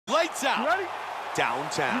Lights out. You ready?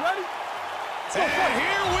 Downtown. You ready? And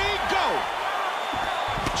here we go.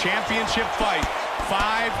 Championship fight.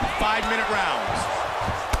 5 5-minute rounds.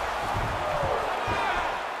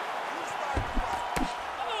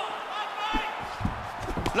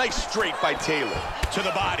 Nice straight by Taylor. To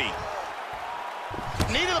the body.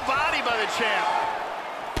 Knee to the body by the champ.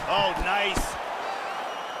 Oh, nice.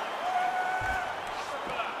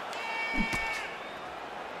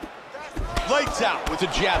 Lights out with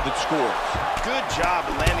a jab that scores. Good job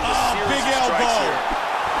of landing the series Big of strikes elbow. here.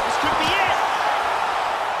 This could be it.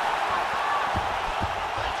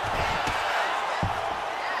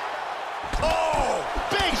 Oh,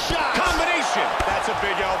 big shot. Combination. That's a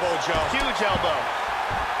big elbow, Joe. Huge elbow.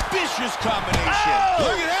 Vicious combination. Oh!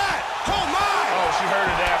 Look at that. Oh, my. Oh, she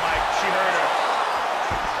heard her there, Mike. She heard her.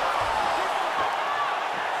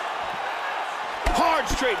 Hard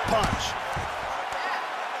straight punch.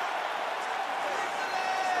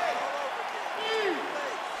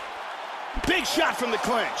 Big shot from the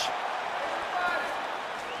clinch.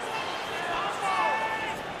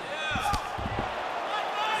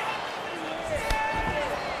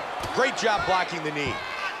 Great job blocking the knee.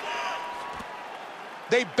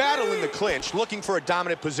 They battle in the clinch, looking for a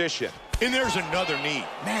dominant position. And there's another knee.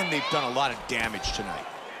 Man, they've done a lot of damage tonight.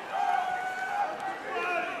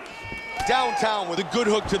 Downtown with a good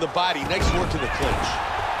hook to the body. Nice work in the clinch.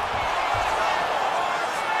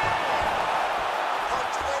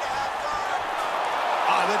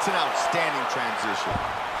 Ah, that's an outstanding transition.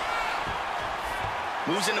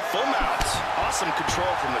 Moves into full mount. Awesome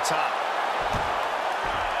control from the top.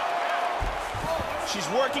 She's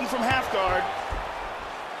working from half guard.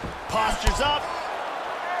 Postures up.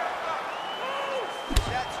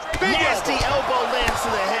 Big Nasty elbow lands to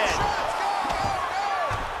the head.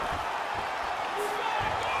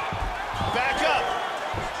 Back up.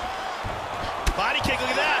 Body kick,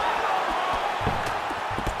 look at that.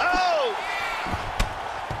 Oh!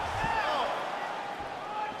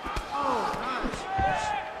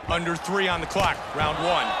 Under 3 on the clock. Round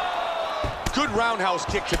 1. Good roundhouse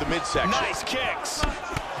kick to the midsection. Nice kicks.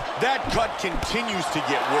 That cut continues to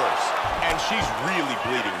get worse, and she's really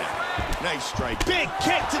bleeding now. Nice strike. Big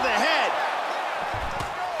kick to the head.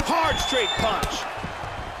 Hard straight punch.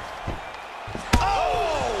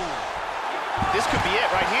 Oh! This could be it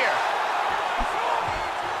right here.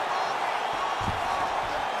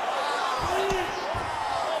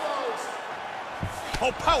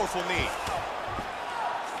 Oh, powerful knee.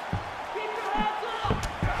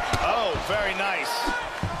 Oh, very nice.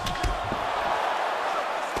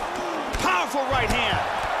 Powerful right hand.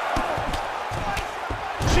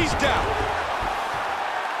 She's down.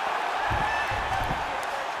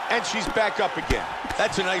 And she's back up again.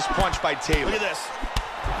 That's a nice punch by Taylor. Look at this.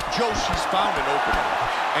 Joe, she's found an opening,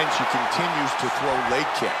 and she continues to throw leg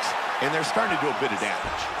kicks, and they're starting to do a bit of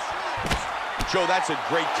damage. Joe, that's a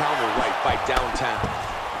great counter right by Downtown.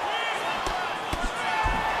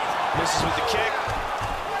 Misses with the kick.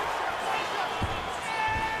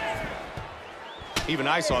 Even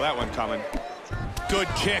I saw that one coming. Good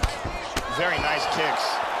kick. Very nice kicks.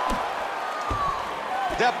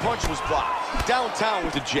 That punch was blocked. Downtown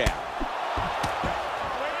with a jab.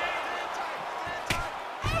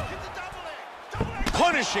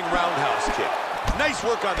 Punishing roundhouse kick. Nice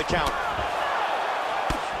work on the counter.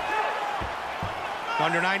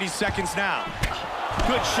 Under 90 seconds now.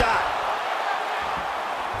 Good shot.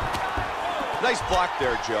 Nice block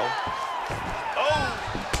there, Joe.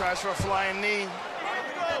 Oh! Tries for a flying knee.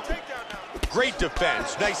 Great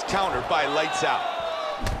defense. Nice counter by Lights Out.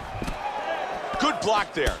 Good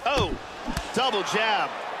block there. Oh! Double jab.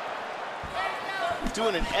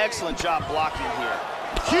 Doing an excellent job blocking here.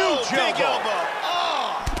 Huge big elbow.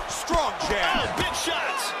 Oh, strong jab. Oh, big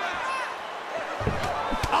shots.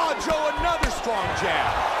 Oh, Joe, another strong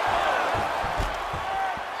jab.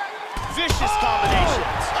 Vicious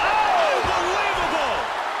combinations. Unbelievable.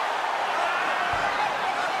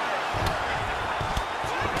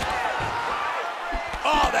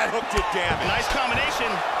 Oh, that hook did damage. Nice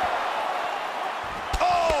combination.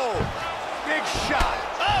 Oh, big shot.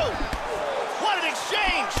 Oh! What an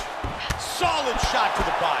exchange! Solid shot to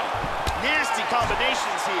the body. Nasty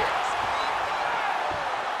combinations here.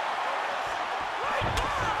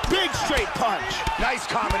 Big straight punch. Nice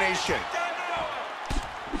combination.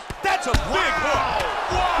 That's a big hook.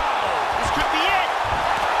 Wow! This could be it.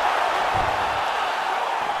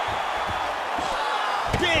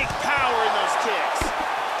 Big power in those kicks.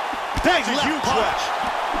 That's a Left huge punch. punch.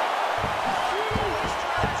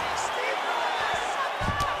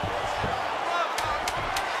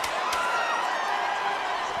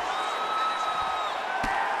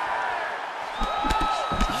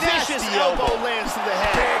 elbow lands to the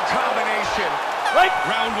head. Big combination. Right.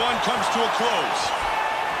 Round one comes to a close.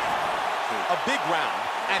 A big round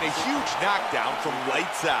and a huge knockdown from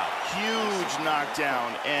lights out. Huge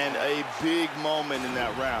knockdown and a big moment in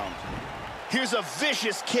that round. Here's a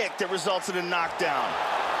vicious kick that results in a knockdown.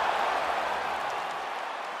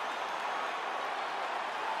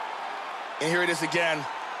 And here it is again.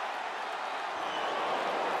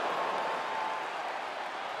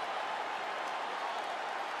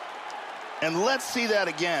 And let's see that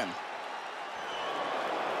again.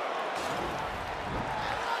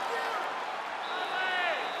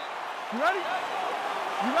 You ready?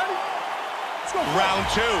 You ready? Let's go. Round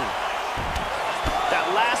two. That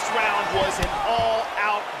last round was an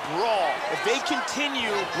all-out brawl. If they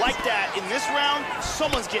continue like that in this round,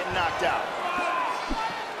 someone's getting knocked out.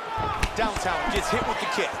 Downtown gets hit with the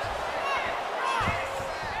kick.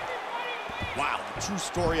 Wow, the true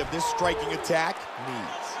story of this striking attack,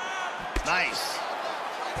 knees. Nice.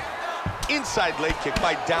 Inside leg kick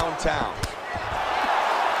by Downtown.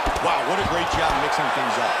 Wow, what a great job mixing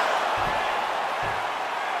things up.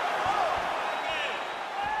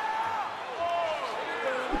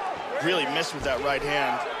 Really missed with that right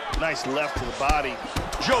hand. Nice left to the body.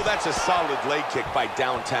 Joe, that's a solid leg kick by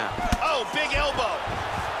Downtown. Oh, big elbow.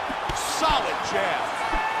 Solid jab.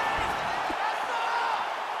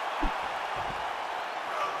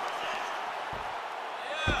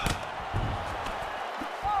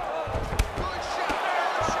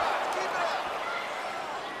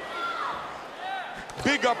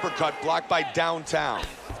 Big uppercut blocked by Downtown.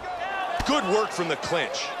 Good work from the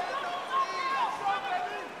clinch.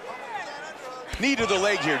 Knee to the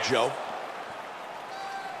leg here, Joe.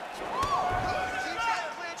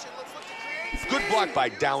 Good block by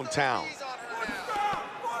Downtown.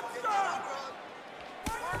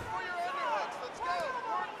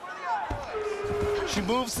 She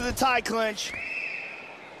moves to the tie clinch.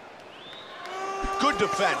 Good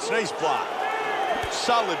defense, nice block.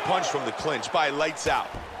 Solid punch from the clinch by Lights Out.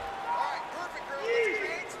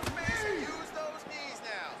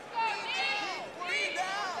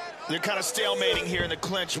 They're kind of stalemating here in the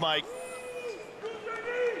clinch, Mike.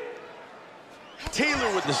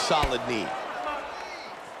 Taylor with the solid knee.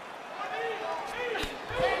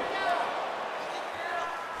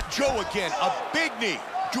 Joe again, a big knee,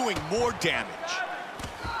 doing more damage.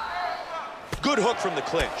 Good hook from the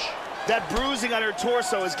clinch. That bruising on her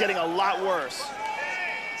torso is getting a lot worse.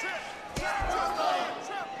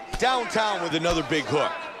 Downtown with another big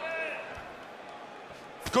hook.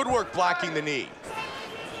 Good work blocking the knee.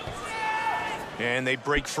 And they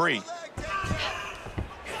break free.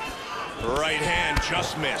 Right hand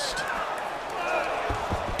just missed.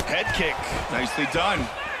 Head kick. Nicely done.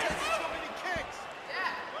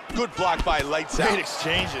 Good block by Lights Out. Great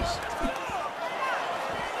exchanges.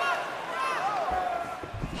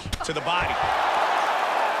 To the body.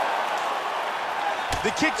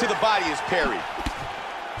 The kick to the body is parried.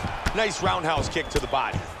 Nice roundhouse kick to the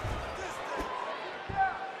body.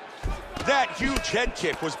 That huge head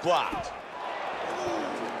kick was blocked.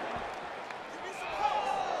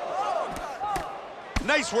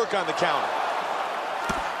 Nice work on the counter.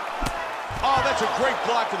 Oh, that's a great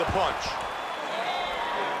block to the punch.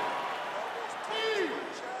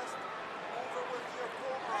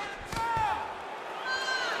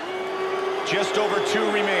 Just over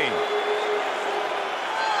 2 remain.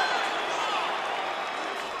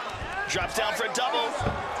 Drops down for a double.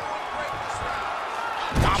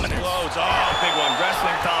 Dominance. Loads. Oh, big one.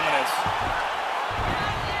 Wrestling dominance.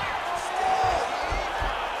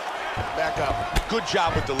 Back up. Good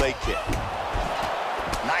job with the leg kick.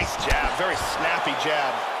 Nice jab. Very snappy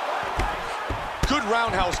jab. Good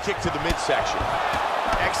roundhouse kick to the midsection.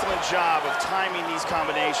 Excellent job of timing these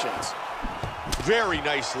combinations. Very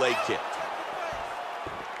nice leg kick.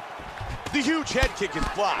 The huge head kick is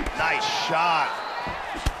blocked. Nice shot.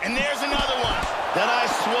 And there's another one. That eye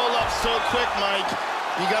swelled up so quick, Mike.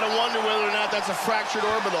 You got to wonder whether or not that's a fractured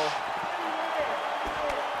orbital.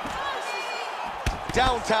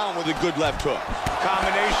 Downtown with a good left hook.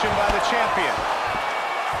 Combination by the champion.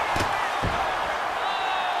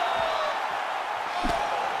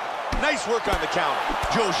 Nice work on the counter.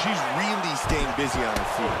 Joe, she's really staying busy on her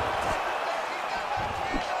feet.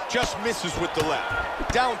 Just misses with the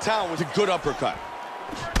left. Downtown with a good uppercut.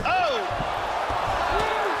 Oh!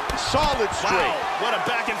 Solid straight. Wow, what a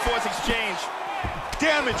back and forth exchange.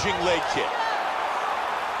 Damaging leg kick.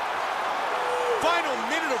 Final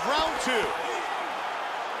minute of round 2.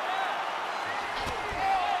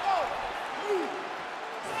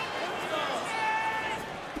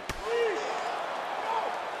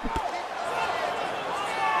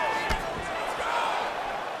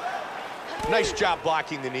 Nice job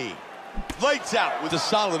blocking the knee. Lights out with a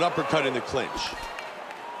solid uppercut in the clinch.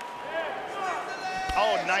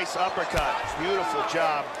 Oh, nice uppercut. Beautiful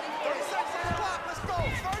job.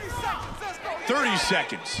 30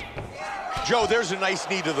 seconds. Joe, there's a nice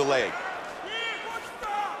knee to the leg.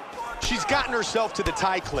 She's gotten herself to the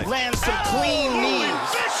tie clinch. Lands some clean knees.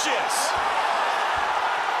 Vicious.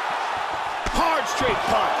 Hard straight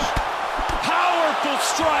punch. Powerful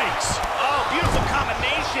strikes. Oh, beautiful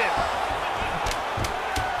combination.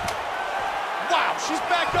 Wow, she's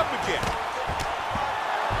back up again.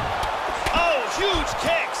 Oh, huge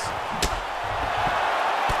kicks.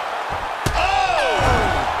 Oh!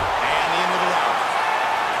 And the end of the round.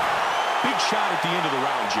 Big shot at the end of the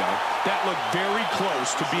round, Joe. That looked very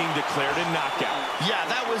close to being declared a knockout. Yeah,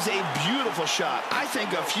 that was a beautiful shot. I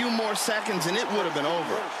think a few more seconds and it would have been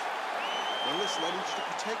over. Now listen, I need you to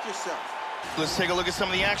protect yourself. Let's take a look at some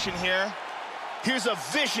of the action here. Here's a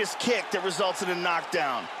vicious kick that results in a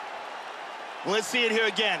knockdown. Let's see it here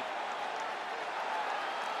again.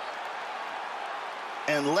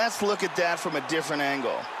 And let's look at that from a different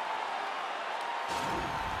angle.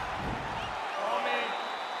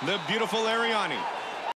 The beautiful Ariani.